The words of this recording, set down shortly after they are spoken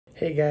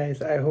Hey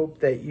guys, I hope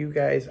that you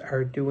guys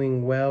are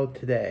doing well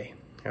today.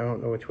 I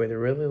don't know which way to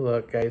really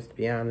look, guys, to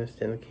be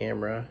honest, in the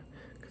camera,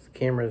 because the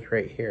camera is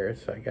right here,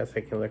 so I guess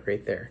I can look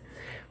right there.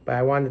 But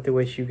I wanted to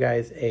wish you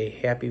guys a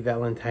happy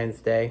Valentine's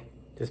Day.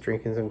 Just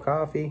drinking some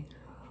coffee.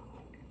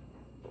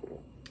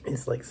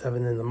 It's like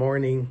 7 in the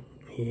morning,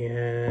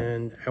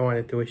 and I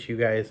wanted to wish you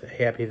guys a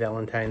happy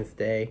Valentine's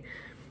Day.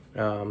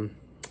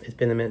 It's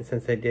been a minute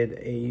since I did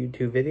a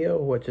YouTube video,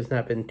 which has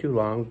not been too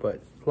long,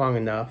 but long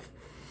enough.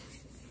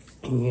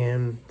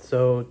 And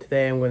so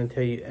today I'm going to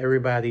tell you,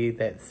 everybody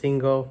that's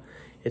single,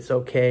 it's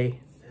okay.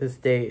 This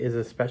day is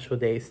a special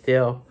day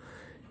still.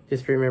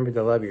 Just remember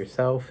to love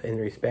yourself and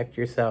respect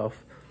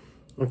yourself.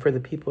 And for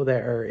the people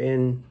that are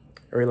in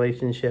a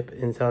relationship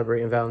and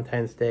celebrating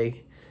Valentine's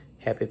Day,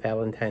 happy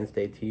Valentine's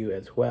Day to you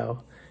as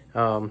well.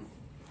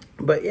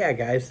 But yeah,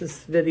 guys,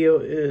 this video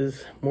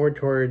is more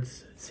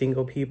towards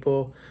single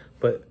people,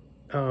 but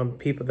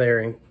people that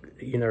are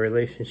in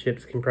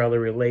relationships can probably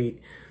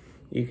relate.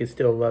 You can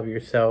still love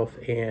yourself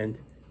and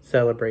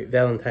celebrate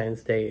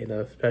Valentine's Day in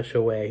a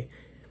special way,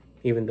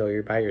 even though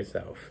you're by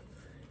yourself.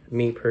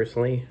 Me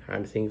personally,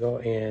 I'm single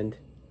and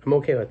I'm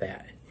okay with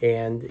that.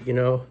 And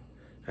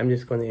I'm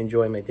just going to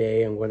enjoy my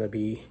day. I'm going to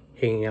be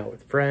hanging out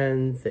with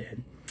friends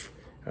and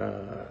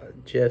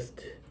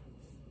just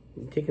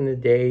taking the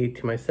day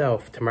to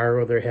myself.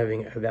 Tomorrow they're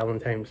having a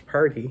Valentine's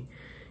party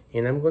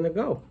and I'm going to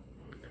go.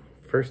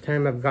 First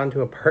time I've gone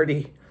to a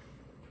party,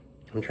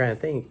 I'm trying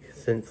to think,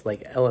 since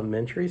like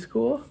elementary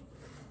school.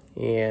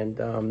 And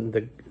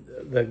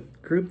the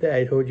group that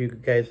I told you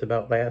guys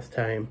about last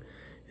time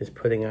is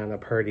putting on a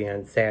party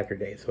on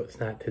Saturday, so it's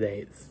not today,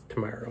 it's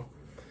tomorrow.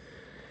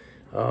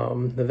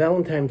 The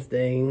Valentine's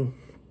Day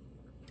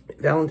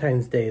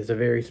is a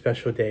very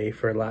special day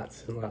for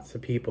lots and lots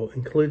of people,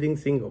 including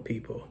single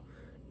people,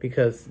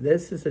 because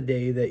this is a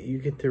day that you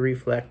get to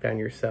reflect on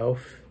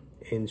yourself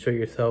and show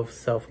yourself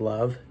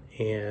self-love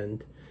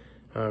and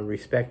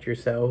respect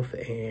yourself,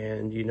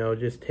 and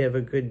just have a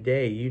good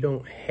day. You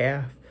don't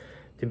have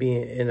to be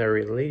in a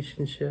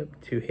relationship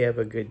to have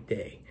a good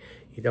day.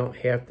 You don't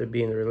have to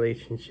be in a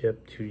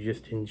relationship to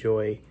just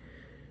enjoy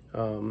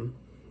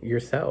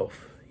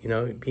yourself.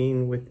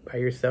 Being by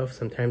yourself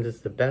sometimes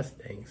is the best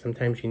thing.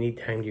 Sometimes you need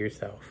time to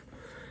yourself,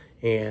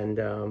 and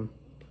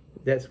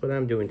that's what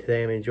I'm doing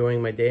today. I'm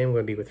enjoying my day. I'm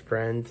going to be with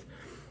friends.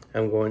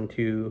 I'm going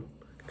to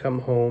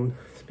come home,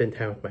 spend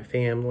time with my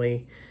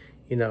family,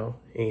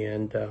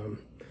 and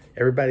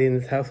everybody in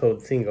this household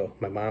is single.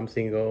 My mom's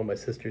single, my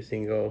sister's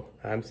single,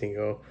 I'm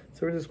single.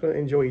 So we're just going to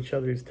enjoy each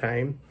other's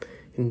time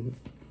and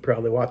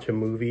probably watch a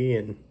movie,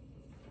 and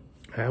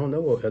I don't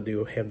know what I'll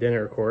do. Have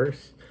dinner, of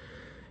course.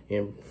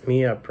 And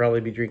me, I'll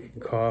probably be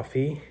drinking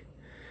coffee.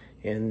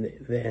 And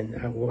then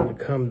I'm going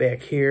to come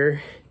back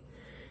here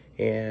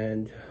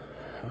and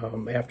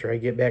after I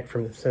get back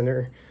from the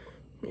center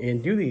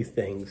and do these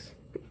things.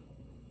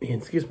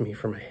 And excuse me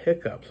for my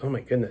hiccups. Oh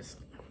my goodness.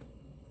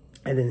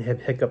 I didn't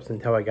have hiccups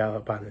until I got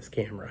up on this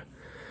camera.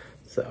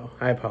 So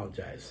I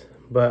apologize.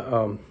 But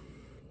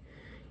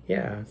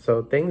yeah,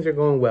 so things are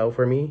going well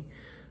for me.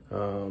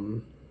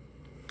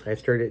 I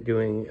started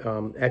doing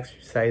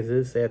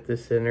exercises at the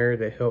center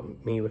that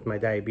help me with my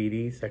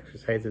diabetes.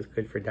 Exercise is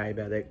good for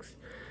diabetics.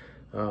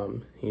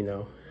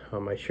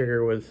 My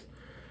sugar was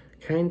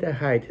kind of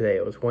high today.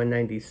 It was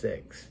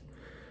 196.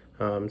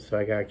 So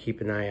I got to keep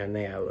an eye on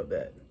that a little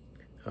bit.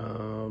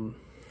 I'm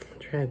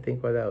trying to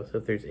think what else.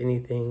 If there's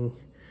anything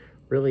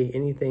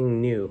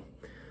new,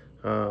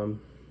 other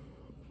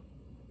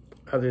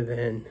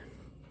than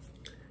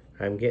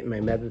I'm getting my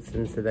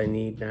medicines that I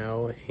need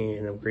now,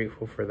 and I'm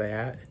grateful for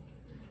that.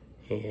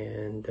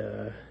 And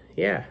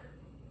yeah,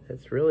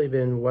 that's really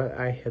been what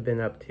I have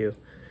been up to.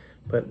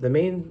 But the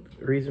main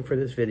reason for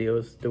this video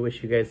is to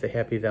wish you guys a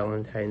happy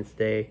Valentine's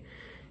Day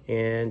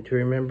and to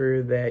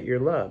remember that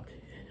you're loved.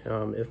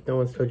 If no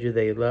one's told you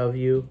they love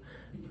you,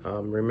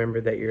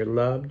 remember that you're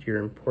loved, you're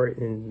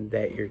important,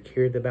 that you're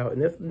cared about.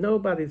 And if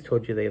nobody's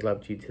told you they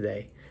loved you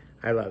today,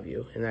 I love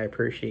you and I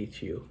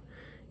appreciate you.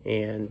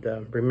 And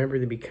remember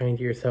to be kind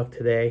to yourself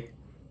today.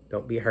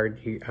 Don't be hard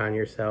on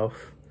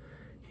yourself.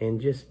 And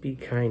just be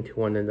kind to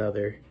one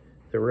another.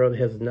 The world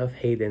has enough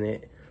hate in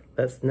it.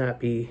 Let's not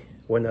be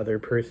one other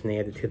person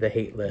added to the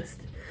hate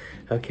list.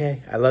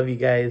 Okay, I love you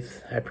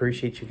guys. I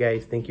appreciate you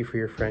guys. Thank you for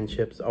your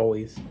friendships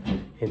always.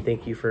 And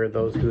thank you for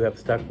those who have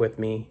stuck with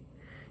me.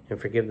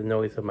 And forgive the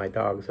noise of my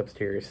dogs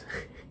upstairs.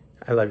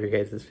 I love your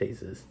guys'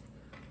 faces.